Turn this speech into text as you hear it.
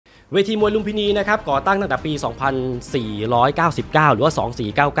เวทีมวยลุมพินีนะครับก่อตั้งตั้งแต่ปี 2499 หรือว่า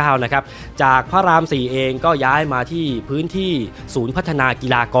 2499 นะครับจากพระราม 4 เองก็ย้ายมาที่พื้นที่ศูนย์พัฒนากี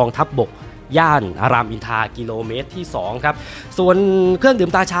ฬากองทัพบกย่านรามอินทรากิโลเมตรที่ 2 ครับส่วนเครื่องดื่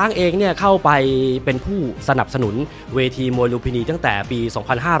มตาช้างเองเนี่ยเข้าไปเป็นผู้สนับสนุนเวทีมวยลุมพินีตั้งแต่ปี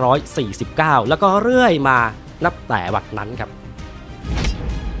 2549 แล้วก็เรื่อยมานับแต่บัดนั้นครับ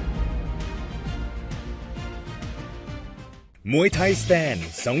มวยไทยสแตนด์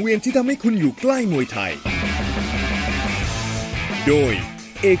สังเวียนที่ทำให้คุณอยู่ใกล้มวยไทยโดย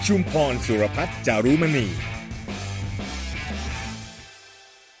เอกชุมพรสุรพัฒน์จารุมณี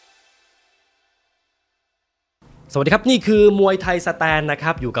สวัสดีครับนี่คือมวยไทยสแตนนะค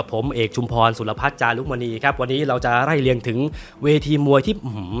รับอยู่กับผมเอกชุมพรสุรพัฒน์จารุมณีครับวันนี้เราจะไล่เรียงถึงเวทีมวยที่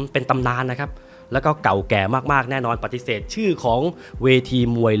เป็นตำนานนะครับแล้วก็เก่าแก่มากๆแน่นอนปฏิเสธชื่อของเวที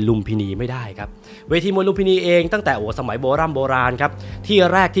มวยลุมพินีไม่ได้ครับเวทีมวยลุมพินีเองตั้งแต่สมัยโบราณครับที่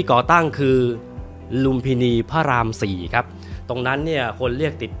แรกที่ก่อตั้งคือลุมพินีพระราม 4 ครับตรงนั้นเนี่ยคนเรี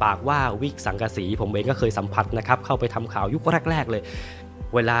ยกติดปากว่าวิกสังกะสีผมเองก็เคยสัมผัสนะครับเข้าไปทำข่าวยุคแรกๆเลย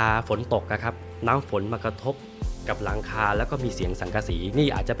เวลาฝนตกนะครับน้ำฝนมากระทบกับหลังคาแล้วก็มีเสียงสังกะสีนี่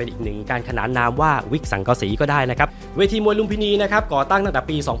อาจจะเป็นอีกหนึ่งการขนานนามว่าวิกสังกะสีก็ได้นะครับเวทีมวยลุมพินีนะครับก่อตั้งตั้งแต่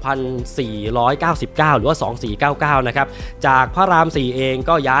ปี 2499 หรือว่า 2499 นะครับจากพระราม 4 เอง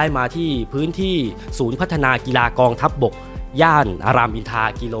ก็ย้ายมาที่พื้นที่ศูนย์พัฒนากีฬากองทัพบกย่านรามอินทรา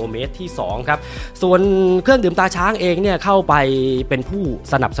กิโลเมตรที่ 2 ครับส่วนเครื่องดื่มตาช้างเองเนี่ยเข้าไปเป็นผู้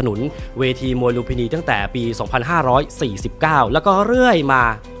สนับสนุนเวทีมวยลุมพินีตั้งแต่ปี 2549 แล้วก็เรื่อยมา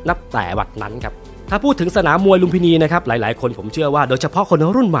นับแต่บัดนั้นครับถ้าพูดถึงสนามมวยลุมพินีนะครับหลายๆคนผมเชื่อว่าโดยเฉพาะคน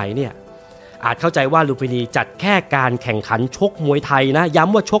รุ่นใหม่เนี่ยอาจเข้าใจว่าลุมพินีจัดแค่การแข่งขันชกมวยไทยนะย้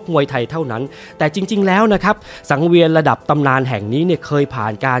ำว่าชกมวยไทยเท่านั้นแต่จริงๆแล้วนะครับสังเวียนระดับตำนานแห่งนี้เนี่ยเคยผ่า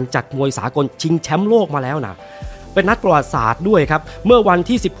นการจัดมวยสากลชิงแชมป์โลกมาแล้วนะเป็นนัดประวัติศาสตร์ด้วยครับเมื่อวัน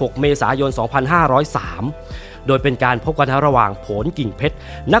ที่ 16 เมษายน 2503 โดยเป็นการพบกันระหว่างโผลกิ่งเพชร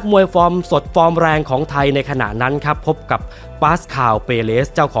นักมวยฟอร์มสดฟอร์มแรงของไทยในขณะนั้นครับพบกับปาสคาลเปเรส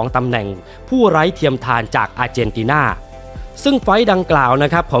เจ้าของตำแหน่งผู้ไร้เทียมทานจากอาร์เจนตินาซึ่งไฟต์ดังกล่าวน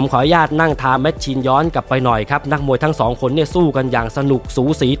ะครับผมขออนุญาตนั่งทาแมชชีนย้อนกลับไปหน่อยครับนักมวยทั้ง2คนเนี่ยสู้กันอย่างสนุกสู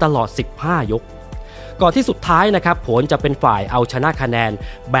สีตลอด15 ยกก่อนที่สุดท้ายนะครับผลจะเป็นฝ่ายเอาชนะคะแนน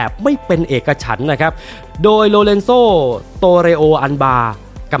แบบไม่เป็นเอกฉันท์นะครับโดยโลเรนโซโตเรโออันบา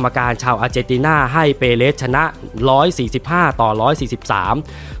กรรมการชาวอาร์เจนตินาให้เปเรสชนะ145 ต่อ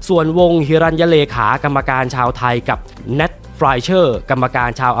 143ส่วนวงฮิรัญญเลขากรรมการชาวไทยกับเน็ตไฟเชอร์กรรมการ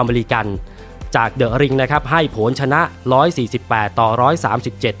ชาวอเมริกันจากเดอะริงนะครับให้ผลชนะ148 ต่อ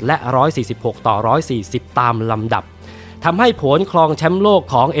 137 และ146 ต่อ 140 ตามลำดับทำให้ผลครองแชมป์โลก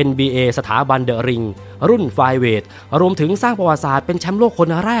ของ NBA สถาบันเดอะริงรุ่นไฟเวทรวมถึงสร้างประวัติศาสตร์เป็นแชมป์โลกคน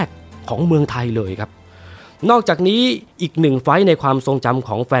แรกของเมืองไทยเลยครับนอกจากนี้อีกหนึ่งไฟท์ในความทรงจำข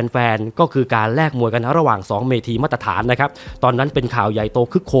องแฟนๆก็คือการแลกมวยกันระหว่าง2เมธีมาตรฐานนะครับตอนนั้นเป็นข่าวใหญ่โต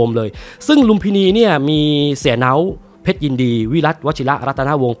คึกโครมเลยซึ่งลุมพินีเนี่ยมีเสี่ยเนาเพชรยินดีวิรัตวชิระรัตน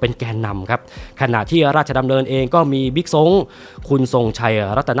วงศ์เป็นแกนนำครับขณะที่ราชดำเนินเองก็มีบิ๊กซงคุณทรงชัย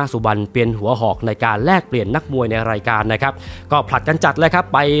รัตนสุบรรณเป็นหัวหอกในการแลกเปลี่ยนนักมวยในรายการนะครับก็ผลัดกันจัดเลยครับ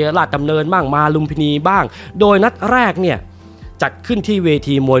ไปราชดำเนินบ้างมาลุมพินีบ้างโดยนัดแรกเนี่ยจัดขึ้นที่เว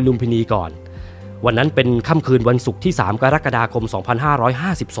ทีมวยลุมพินีก่อนวันนั้นเป็นค่ำคืนวันศุกร์ที่3 กรกฎาคม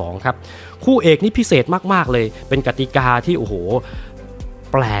 2552 ครับคู่เอกนี่พิเศษมากๆเลยเป็นกติกาที่โอ้โห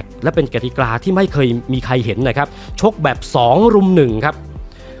แปลกและเป็นกติกาที่ไม่เคยมีใครเห็นนะครับชกแบบ2 รุม 1ครับ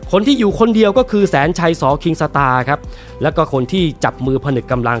คนที่อยู่คนเดียวก็คือแสนชัยส.คิงสตาร์ครับแล้วก็คนที่จับมือผนึก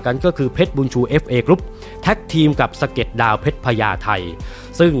กำลังกันก็คือเพชรบุญชู FA กรุ๊ปแท็กทีมกับสะเก็ดดาวเพชรพญาไท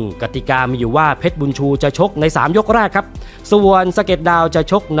ซึ่งกติกามีอยู่ว่าเพชรบุญชูจะชกใน3 ยกแรกครับส่วนสะเก็ดดาวจะ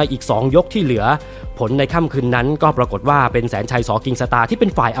ชกในอีก2 ยกที่เหลือผลในค่ำคืนนั้นก็ปรากฏว่าเป็นแสนชัยส.คิงสตาร์ที่เป็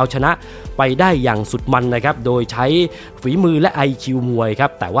นฝ่ายเอาชนะไปได้อย่างสุดมันนะครับโดยใช้ฝีมือและ IQ มวยครั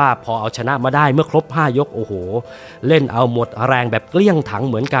บแต่ว่าพอเอาชนะมาได้เมื่อครบ5 ยกโอ้โหเล่นเอาหมดแรงแบบเกลี้ยงถัง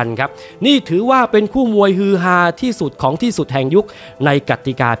เหมือนกันครับนี่ถือว่าเป็นคู่มวยฮือฮาที่สุดของที่สุดแห่งยุคในก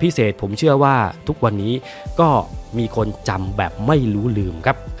ติกาพิเศษผมเชื่อว่าทุกวันนี้ก็มีคนจำแบบไม่รู้ลืมค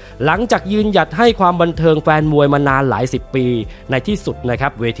รับหลังจากยืนหยัดให้ความบันเทิงแฟนมวยมานานหลาย10 ปีในที่สุดนะครั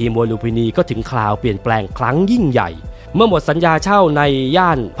บเวทีมวยลุมพินีก็ถึงคราวเปลี่ยนแปลงครั้งยิ่งใหญ่เมื่อหมดสัญญาเช่าในย่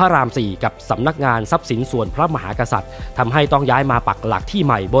านพระราม 4กับสำนักงานทรัพย์สินส่วนพระมหากษัตริย์ทำให้ต้องย้ายมาปักหลักที่ใ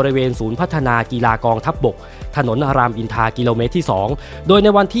หม่บริเวณศูนย์พัฒนากีฬากองทัพบกถนนรามอินทรากิโลเมตรที่ 2โดยใน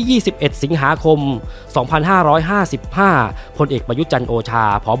วันที่ 21 สิงหาคม 2555 พลเอกประยุทธ์จันทร์โอชา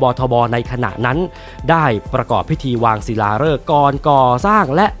ผบทบในขณะนั้นได้ประกอบพิธีวางศิลาฤกษ์ก่อนก่อสร้าง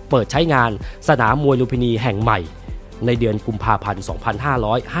และเปิดใช้งานสนามมวยลุมพินีแห่งใหม่ในเดือนกุมภาพันธ์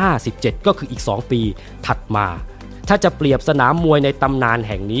 2557 ก็คืออีก 2 ปีถัดมา ท ถ้าจะเปรียบสนามมวยในตำนานแ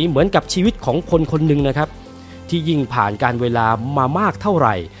ห่งนี้เหมือนกับชีวิตของคนคนหนึ่งนะครับที่ยิ่งผ่านการเวลามามากเท่าไห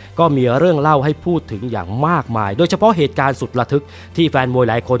ร่ก็มีเรื่องเล่าให้พูดถึงอย่างมากมายโดยเฉพาะเหตุการณ์สุดระทึกที่แฟนมวย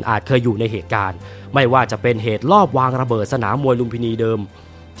หลายคนอาจเคยอยู่ในเหตุการณ์ไม่ว่าจะเป็นเหตุลอบวางระเบิดสนามมวยลุมพินีเดิม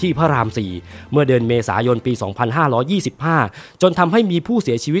ที่พระราม 4 เมื่อเดือนเมษายนปี 2525 จนทำให้มีผู้เ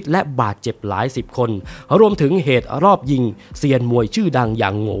สียชีวิตและบาดเจ็บหลายสิบคนรวมถึงเหตุรอบยิงเซียนมวยชื่อดังอย่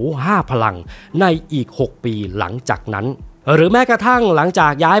างโง่5 พลังในอีก 6 ปีหลังจากนั้นหรือแม้กระทั่งหลังจา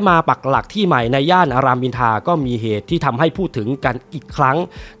กย้ายมาปักหลักที่ใหม่ในย่านรามอินทราก็มีเหตุที่ทำให้พูดถึงกันอีกครั้ง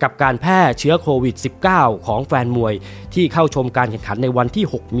กับการแพร่เชื้อโควิด -19 ของแฟนมวยที่เข้าชมการแข่งขันในวันที่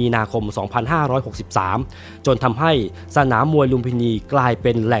 6 มีนาคม 2563 จนทำให้สนามมวยลุมพินีกลายเ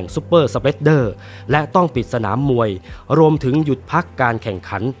ป็นแหล่งซุปเปอร์สเปรดเดอร์และต้องปิดสนามมวยรวมถึงหยุดพักการแข่ง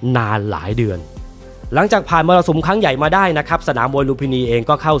ขันนานหลายเดือนหลังจากผ่านมรสุมครั้งใหญ่มาได้นะครับสนามมวยลุมพินีเอง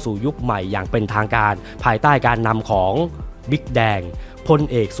ก็เข้าสู่ยุคใหม่อย่างเป็นทางการภายใต้การนำของบิ๊กแดงพล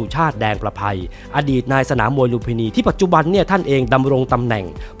เอกสุชาติแดงประภัยอดีตนายสนามมวยลุมพินีที่ปัจจุบันเนี่ยท่านเองดำรงตำแหน่ง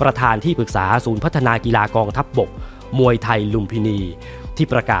ประธานที่ปรึกษาศูนย์พัฒนากีฬากองทัพบกมวยไทยลุมพินีที่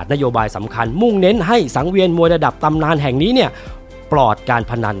ประกาศนโยบายสำคัญมุ่งเน้นให้สังเวียนมวยระดับตำนานแห่งนี้เนี่ยปลอดการ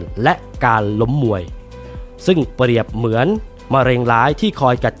พนันและการล้มมวยซึ่งเปรียบเหมือนมะเร็งร้ายที่คอ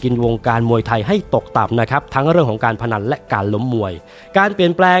ยกัดกินวงการมวยไทยให้ตกต่ำนะครับทั้งเรื่องของการพนันและการล้มมวยการเปลี่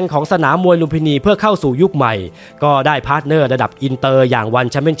ยนแปลงของสนามมวยลุมพินีเพื่อเข้าสู่ยุคใหม่ก็ได้พาร์ทเนอร์ระดับอินเตอร์อย่างวัน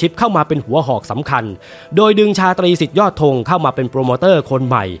แชมเปี้ยนชิพเข้ามาเป็นหัวหอกสำคัญโดยดึงชาตรีสิทธิ์ยอดธงเข้ามาเป็นโปรโมเตอร์คน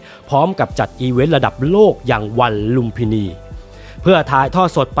ใหม่พร้อมกับจัดอีเวนต์ระดับโลกอย่างวันลุมพินีเพื่อถ่ายทอด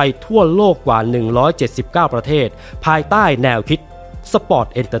สดไปทั่วโลกกว่า179ประเทศภายใต้แนวคิดสปอร์ต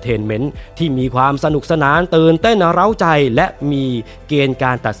เอนเตอร์เทนเมนต์ที่มีความสนุกสนานตื่นเต้นเร้าใจและมีเกณฑ์ก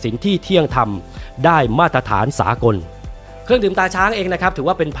ารตัดสินที่เที่ยงธรรมได้มาตรฐานสากลเครื่องดื่มตาช้างเองนะครับถือ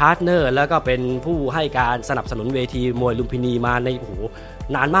ว่าเป็นพาร์ทเนอร์แล้วก็เป็นผู้ให้การสนับสนุนเวทีมวยลุมพินีมาใน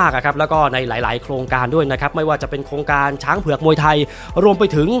นานมากครับแล้วก็ในหลายๆโครงการด้วยนะครับไม่ว่าจะเป็นโครงการช้างเผือกมวยไทยรวมไป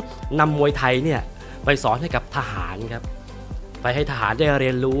ถึงนำมวยไทยเนี่ยไปสอนให้กับทหารครับไปให้ทหารได้เรี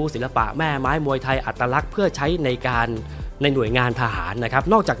ยนรู้ศิลปะแม่ไม้มวยไทยอัตลักษณ์เพื่อใช้ในหน่วยงานทหารนะครับ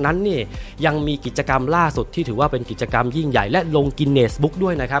นอกจากนั้นนี่ยังมีกิจกรรมล่าสุดที่ถือว่าเป็นกิจกรรมยิ่งใหญ่และลงกินเนสบุ๊กด้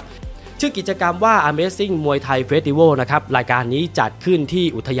วยนะครับชื่อกิจกรรมว่า Amazing มวยไทยเฟสติวัลนะครับรายการนี้จัดขึ้นที่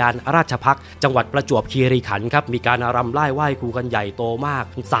อุทยานราชภัฏจังหวัดประจวบคีรีขันธ์ครับมีการรำไล่ไหว้ครูกันใหญ่โตมาก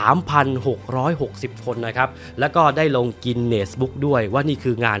 3,660 คนนะครับแล้วก็ได้ลงกินเนสบุ๊กด้วยว่านี่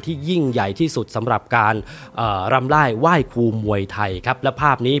คืองานที่ยิ่งใหญ่ที่สุดสำหรับการรำไล่ไหว้ครูมวยไทยครับและภ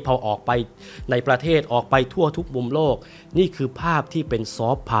าพนี้พอออกไปในประเทศออกไปทั่วทุกมุมโลกนี่คือภาพที่เป็นซอ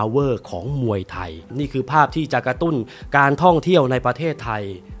ฟต์พาวเวอร์ของมวยไทยนี่คือภาพที่จะกระตุ้นการท่องเที่ยวในประเทศไทย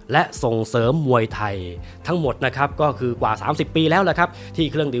และส่งเสริมมวยไทยทั้งหมดนะครับก็คือกว่า30ปีแล้วแหละครับที่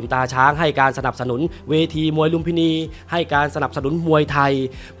เครื่องดื่มตาช้างให้การสนับสนุนเวทีมวยลุมพินีให้การสนับสนุนมวยไทย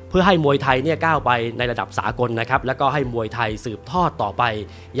เพื่อให้มวยไทยเนี่ยก้าวไปในระดับสากลนะครับแล้วก็ให้มวยไทยสืบทอดต่อไป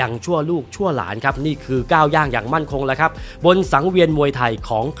อย่างชั่วลูกชั่วหลานครับนี่คือก้าวย่างอย่างมั่นคงแล้วครับบนสังเวียนมวยไทย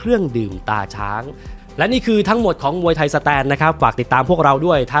ของเครื่องดื่มตาช้างและนี่คือทั้งหมดของมวยไทยสแตนนะครับฝากติดตามพวกเรา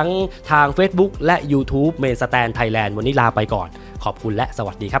ด้วยทั้งทาง Facebook และ YouTube เมนสแตนไทยแลนด์วันนี้ลาไปก่อนขอบคุณและส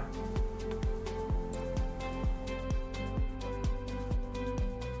วัสดีครับ